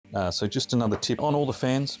So just another tip on all the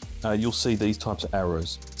fans, you'll see these types of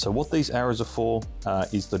arrows. So what these arrows are for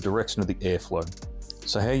is the direction of the airflow.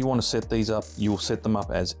 So how you want to set these up, you will set them up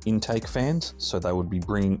as intake fans, so they would be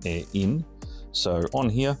bringing air in. So on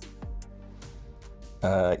here,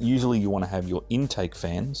 usually you want to have your intake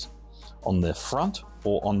fans on the front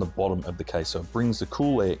or on the bottom of the case. So it brings the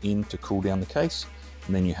cool air in to cool down the case,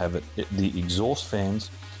 and then you have the exhaust fans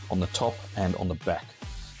on the top and on the back.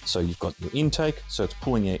 So you've got your intake, so it's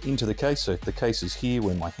pulling air into the case. So if the case is here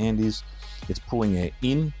where my hand is, it's pulling air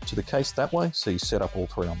in to the case that way. So you set up all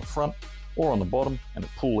three on the front or on the bottom, and it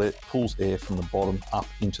pulls air from the bottom up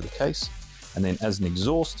into the case. And then as an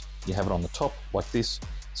exhaust, you have it on the top like this.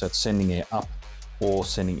 So it's sending air up or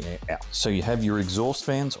sending air out. So you have your exhaust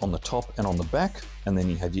fans on the top and on the back, and then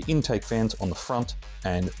you have your intake fans on the front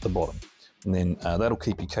and the bottom. And then that'll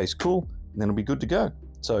keep your case cool, and then it'll be good to go.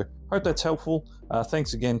 So hope that's helpful.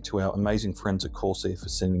 Thanks again to our amazing friends at Corsair for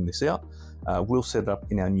sending this out. We'll set it up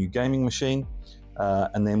in our new gaming machine,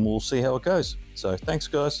 and then we'll see how it goes. So thanks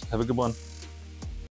guys, have a good one.